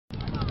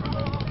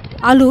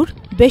আলুর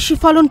বেশি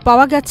ফলন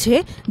পাওয়া গেছে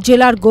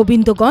জেলার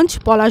গোবিন্দগঞ্জ,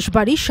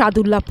 পলাশবাড়ী,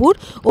 সাদুল্লাপুর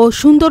ও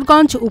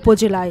সুন্দরগঞ্জ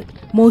উপজেলায়।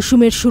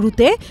 মৌসুমের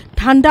শুরুতে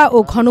ঠান্ডা ও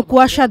ঘন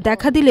কুয়াশা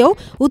দেখা দিলেও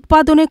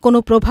উৎপাদনে কোনো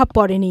প্রভাব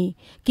পড়েনি,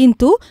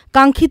 কিন্তু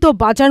কাঙ্ক্ষিত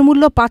বাজার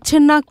মূল্য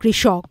পাচ্ছেন না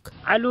কৃষক।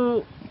 আলু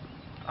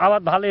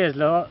আবাদ ভালোই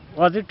হয়েছিল,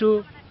 অজিটু,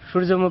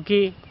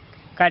 সূর্যমুখী,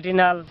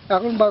 কাটিনাল।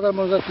 এখন বাজার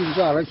মূল্য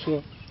 300, 250,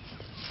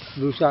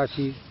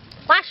 280,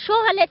 500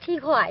 হলে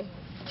ঠিক হয়।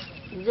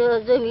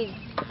 জমি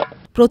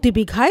প্রতি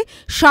বিঘায়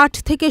 60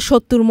 থেকে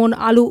 70 মণ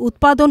আলু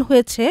উৎপাদন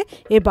হয়েছে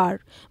এবার।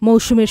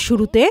 মৌসুমের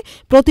শুরুতে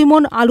প্রতি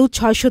মণ আলু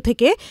 600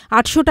 থেকে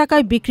 800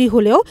 টাকায় বিক্রি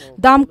হলেও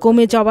দাম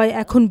কমে যাওয়ায়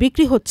এখন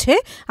বিক্রি হচ্ছে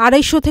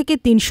 250 থেকে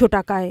 300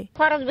 টাকায়।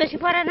 খরচ বেশি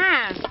পড়ে না,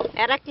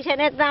 এরা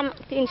কিষানের দাম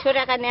 300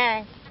 টাকা নেয়।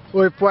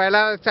 ওই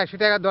পয়লা 400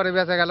 টাকা দরে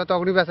বেচা গেল,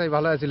 তখনই বেচাই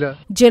ভালো ছিল।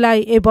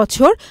 জেলায়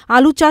এবছর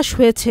আলু চাষ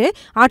হয়েছে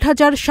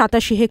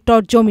 8087 হেক্টর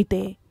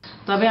জমিতে।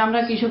 তবে আমরা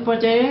কৃষক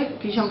পর্যায়ে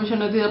কৃষি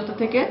সম্প্রসারণ অধিদপ্তর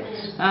থেকে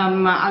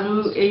আলু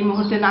এই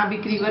মুহূর্তে না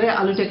বিক্রি করে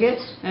আলুটাকে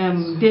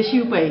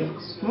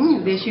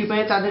দেশি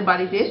উপায়ে তাদের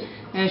বাড়িতে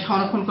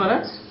সংরক্ষণ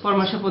করার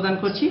পরামর্শ প্রদান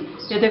করছি।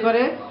 এতে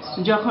করে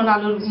যখন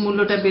আলুর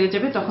মূল্যটা বেড়ে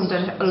যাবে তখন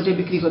তারা আলুটা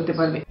বিক্রি করতে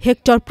পারবে।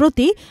 হেক্টর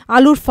প্রতি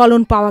আলুর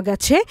ফলন পাওয়া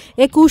গেছে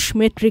 21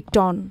 metric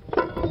ton.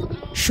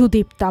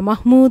 Sudipta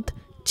Mahmud,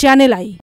 channel I.